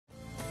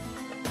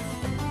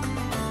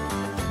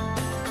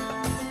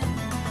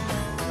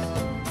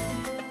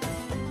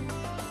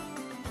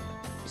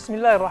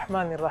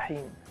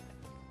Bismillahirrahmanirrahim.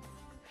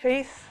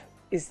 Faith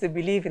is the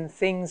belief in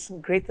things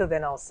greater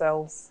than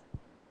ourselves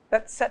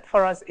that set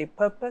for us a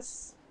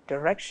purpose,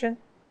 direction,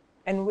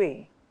 and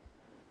way.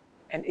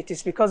 And it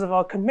is because of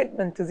our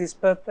commitment to this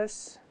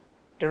purpose,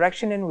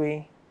 direction, and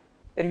way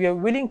that we are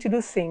willing to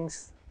do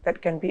things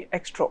that can be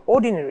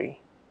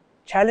extraordinary,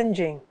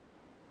 challenging,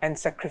 and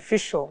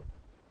sacrificial.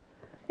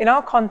 In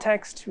our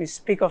context, we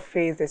speak of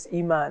faith as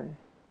Iman,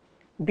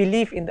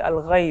 belief in the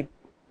Al-Ghaib,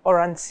 or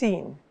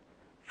unseen,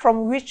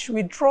 from which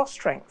we draw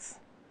strength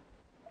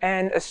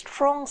and a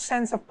strong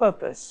sense of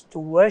purpose to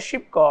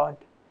worship God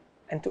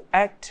and to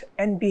act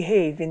and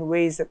behave in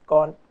ways that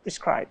God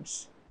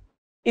prescribes.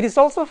 It is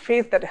also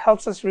faith that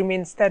helps us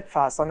remain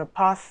steadfast on a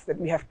path that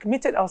we have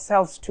committed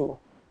ourselves to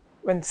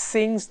when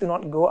things do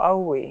not go our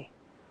way,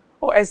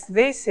 or as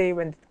they say,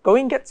 when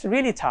going gets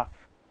really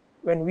tough,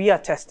 when we are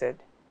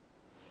tested.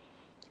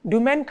 Do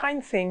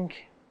mankind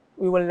think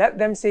we will let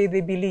them say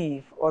they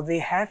believe or they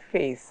have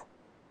faith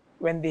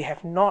when they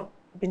have not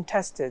been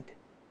tested?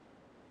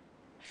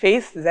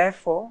 Faith,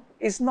 therefore,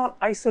 is not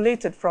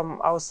isolated from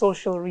our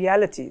social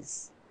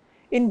realities.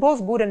 In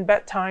both good and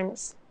bad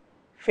times,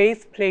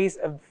 faith plays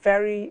a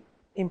very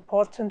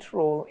important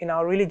role in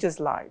our religious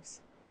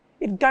lives.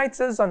 It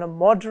guides us on a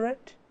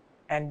moderate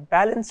and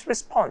balanced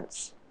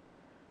response,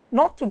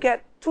 not to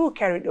get too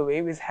carried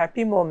away with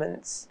happy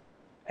moments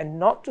and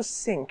not to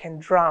sink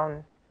and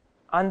drown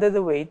under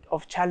the weight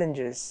of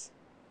challenges.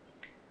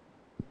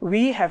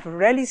 We have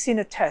rarely seen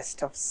a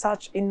test of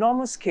such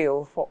enormous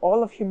scale for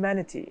all of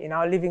humanity in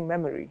our living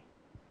memory.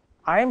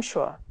 I am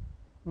sure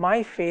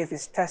my faith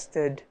is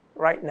tested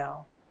right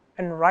now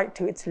and right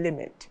to its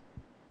limit.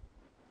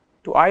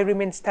 Do I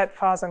remain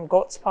steadfast on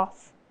God's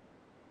path?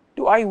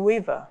 Do I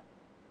waver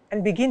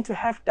and begin to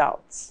have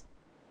doubts?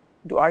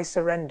 Do I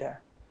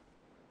surrender?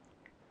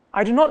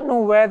 I do not know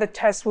where the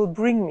test will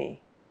bring me.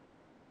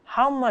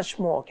 How much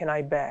more can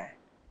I bear?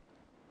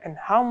 And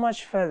how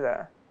much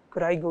further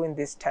could I go in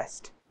this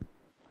test?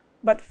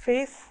 But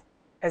faith,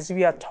 as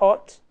we are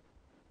taught,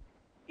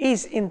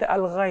 is in the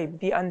Al-Ghaib,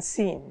 the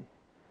unseen.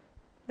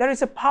 There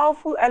is a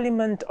powerful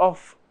element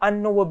of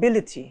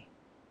unknowability,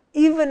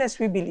 even as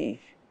we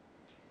believe.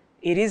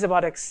 It is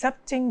about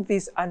accepting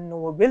this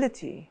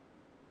unknowability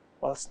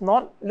whilst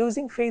not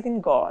losing faith in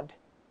God,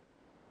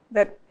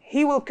 that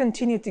He will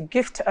continue to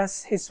gift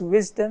us His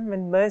wisdom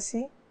and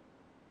mercy,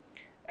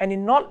 and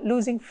in not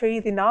losing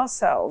faith in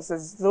ourselves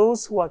as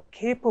those who are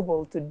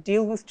capable to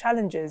deal with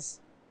challenges,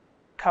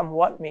 come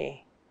what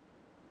may.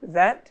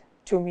 That,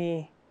 to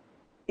me,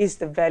 is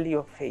the value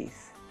of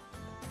faith.